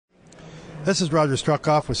This is Roger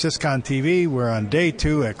Struckoff with Syscon TV. We're on day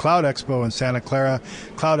 2 at Cloud Expo in Santa Clara.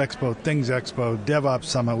 Cloud Expo, Things Expo, DevOps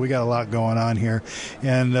Summit. We got a lot going on here.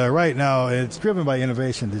 And right now, it's driven by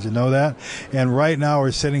innovation. Did you know that? And right now,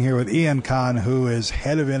 we're sitting here with Ian Kahn, who is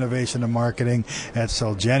Head of Innovation and Marketing at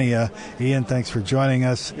Solgenia. Ian, thanks for joining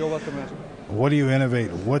us. You're welcome, man. What do you innovate?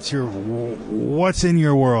 What's in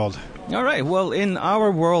your world? All right. Well, in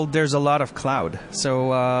our world, there's a lot of cloud.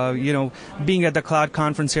 So, being at the cloud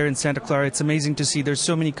conference here in Santa Clara, it's amazing to see there's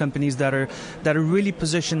so many companies that are really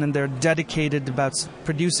positioned and they're dedicated about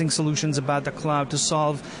producing solutions about the cloud to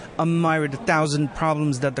solve a myriad, 1,000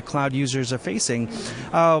 problems that the cloud users are facing.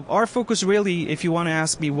 Our focus really, if you want to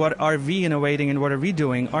ask me what are we innovating and what are we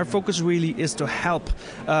doing, our focus really is to help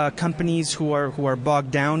companies who are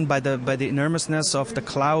bogged down by the enormousness of the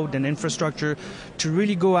cloud and infrastructure to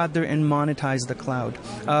really go out there and monetize the cloud.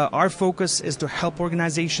 Our focus is to help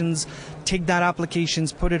organizations take that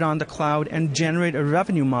applications, put it on the cloud, and generate a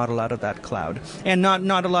revenue model out of that cloud. And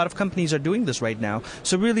not a lot of companies are doing this right now.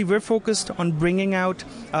 So really, we're focused on bringing out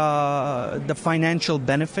the financial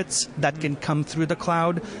benefits that can come through the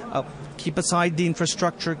cloud. Keep aside the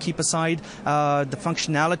infrastructure, keep aside the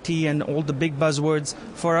functionality and all the big buzzwords.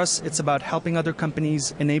 For us, it's about helping other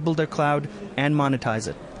companies enable their cloud and monetize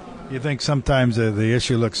it. You think sometimes the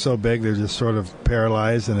issue looks so big they're just sort of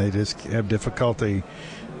paralyzed and they just have difficulty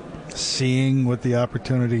seeing what the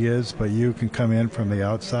opportunity is, but you can come in from the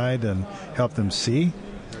outside and help them see?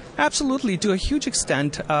 Absolutely. To a huge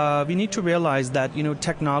extent, we need to realize that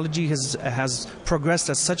technology has progressed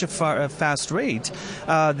at such a fast rate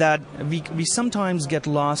that we sometimes get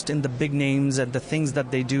lost in the big names and the things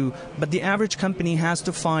that they do. But the average company has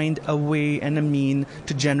to find a way and a mean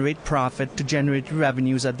to generate profit, to generate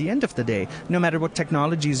revenues at the end of the day, no matter what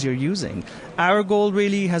technologies you're using. Our goal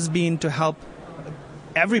really has been to help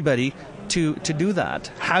everybody to do that.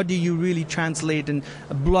 How do you really translate and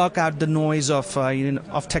block out the noise of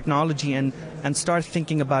technology and start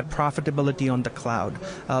thinking about profitability on the cloud?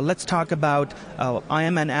 Let's talk about I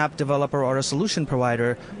am an app developer or a solution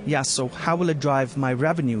provider. Yes, so how will it drive my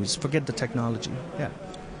revenues? Forget the technology. Yeah.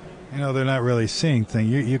 They're not really seeing things.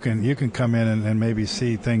 You can come in and maybe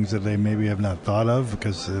see things that they maybe have not thought of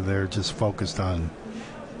because they're just focused on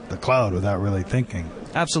the cloud without really thinking.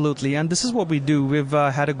 Absolutely, and this is what we do. We've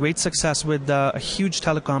had a great success with a huge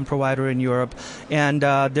telecom provider in Europe, and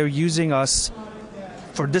they're using us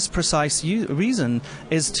for this precise reason,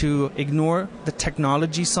 is to ignore the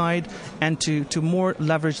technology side and to more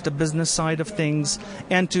leverage the business side of things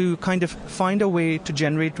and to kind of find a way to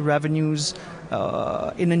generate revenues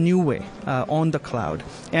in a new way on the cloud.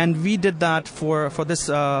 And we did that for this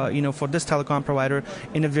telecom provider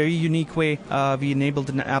in a very unique way. We enabled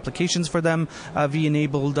applications for them. We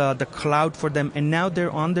enabled the cloud for them, and now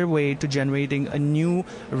they're on their way to generating a new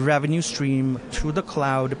revenue stream through the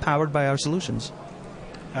cloud, powered by our solutions.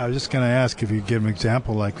 I was just going to ask if you could give an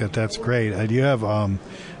example like that. That's great. Do you have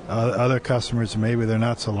other customers, maybe they're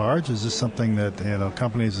not so large? Is this something that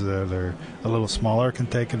companies that are a little smaller can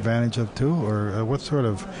take advantage of too? Or what sort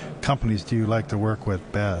of companies do you like to work with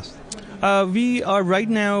best? Right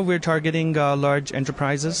now we're targeting large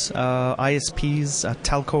enterprises, ISPs,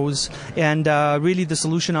 telcos, and really the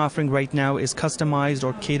solution offering right now is customized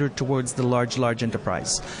or catered towards the large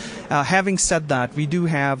enterprise. Having said that, we do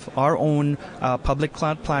have our own public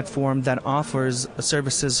cloud platform that offers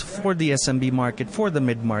services for the SMB market, for the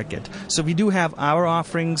mid-market. So we do have our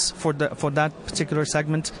offerings for that particular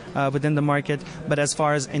segment within the market, but as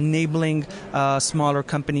far as enabling smaller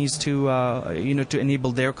companies to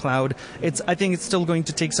enable their cloud, I think it's still going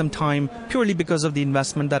to take some time purely because of the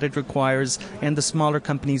investment that it requires, and the smaller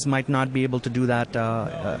companies might not be able to do that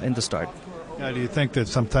in the start. Do you think that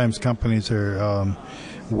sometimes companies are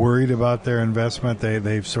worried about their investment?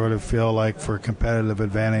 They sort of feel like for competitive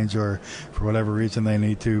advantage or for whatever reason they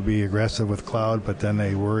need to be aggressive with cloud, but then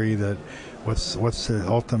they worry that what's the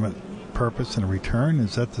ultimate purpose and return?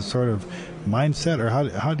 Is that the sort of mindset, or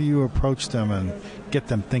how do you approach them and get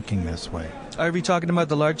them thinking this way? Are we talking about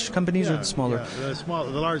the large companies or the smaller? Yeah,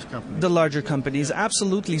 the large companies. The larger companies,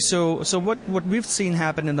 absolutely. So what we've seen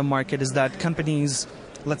happen in the market is that companies,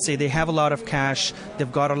 let's say they have a lot of cash,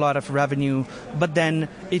 they've got a lot of revenue, but then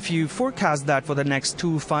if you forecast that for the next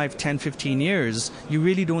 2, 5, 10, 15 years, you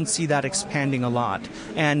really don't see that expanding a lot.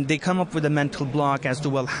 And they come up with a mental block as to,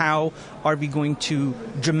 well, how are we going to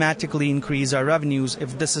dramatically increase our revenues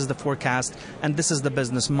if this is the forecast and this is the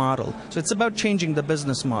business model? So it's about changing the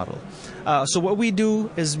business model. So what we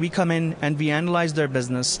do is we come in and we analyze their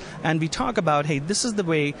business and we talk about, hey, this is the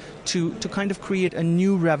way to kind of create a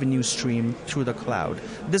new revenue stream through the cloud.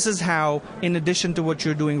 this is how, in addition to what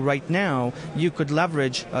you're doing right now, you could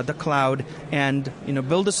leverage the cloud and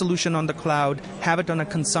build a solution on the cloud, have it on a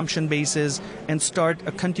consumption basis, and start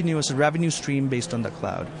a continuous revenue stream based on the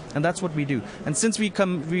cloud. And that's what we do. And since we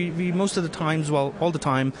most of the times, well, all the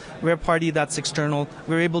time, we're a party that's external,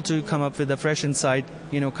 we're able to come up with a fresh insight,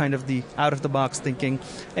 kind of the out-of-the-box thinking.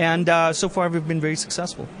 And so far, we've been very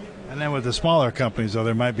successful. And then with the smaller companies, though,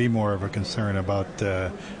 there might be more of a concern about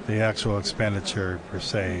the actual expenditure per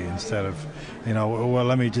se, instead of, well,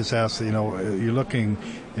 let me just ask, you're looking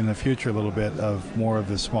in the future a little bit of more of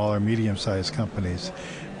the smaller, medium-sized companies.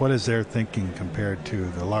 What is their thinking compared to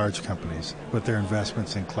the large companies with their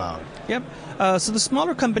investments in cloud? Yep. So the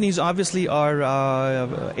smaller companies obviously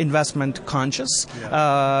are investment conscious.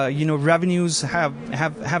 Yeah. Revenues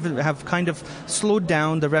have kind of slowed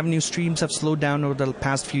down. The revenue streams have slowed down over the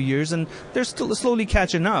past few years, and they're still slowly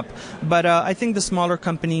catching up. But I think the smaller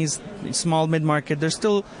companies, small mid-market, they're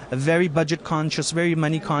still very budget conscious, very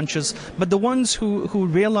money conscious. But the ones who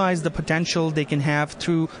realize the potential they can have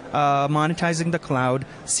through monetizing the cloud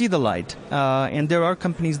see the light. And there are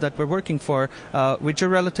companies that we're working for which are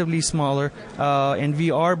relatively smaller, and we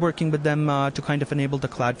are working with them to kind of enable the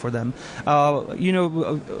cloud for them.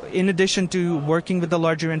 In addition to working with the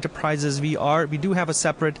larger enterprises, we do have a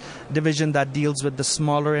separate division that deals with the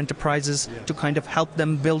smaller enterprises to kind of help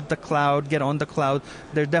them build the cloud, get on the cloud.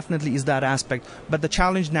 There definitely is that aspect. But the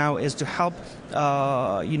challenge now is to help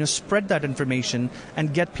spread that information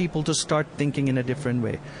and get people to start thinking in a different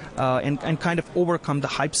way, and kind of overcome the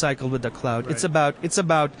hype cycle with the cloud. Right. It's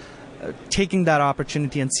about taking that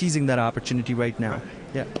opportunity and seizing that opportunity right now. Right.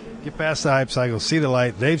 Yeah. Get past the hype cycle, see the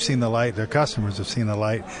light. They've seen the light. Their customers have seen the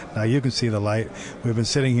light. Now you can see the light. We've been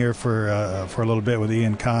sitting here for a little bit with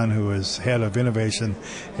Ian Kahn, who is head of innovation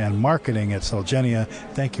and marketing at Solgenia.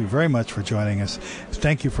 Thank you very much for joining us.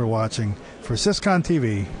 Thank you for watching. For Syscon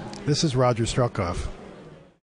TV, this is Roger Struckoff.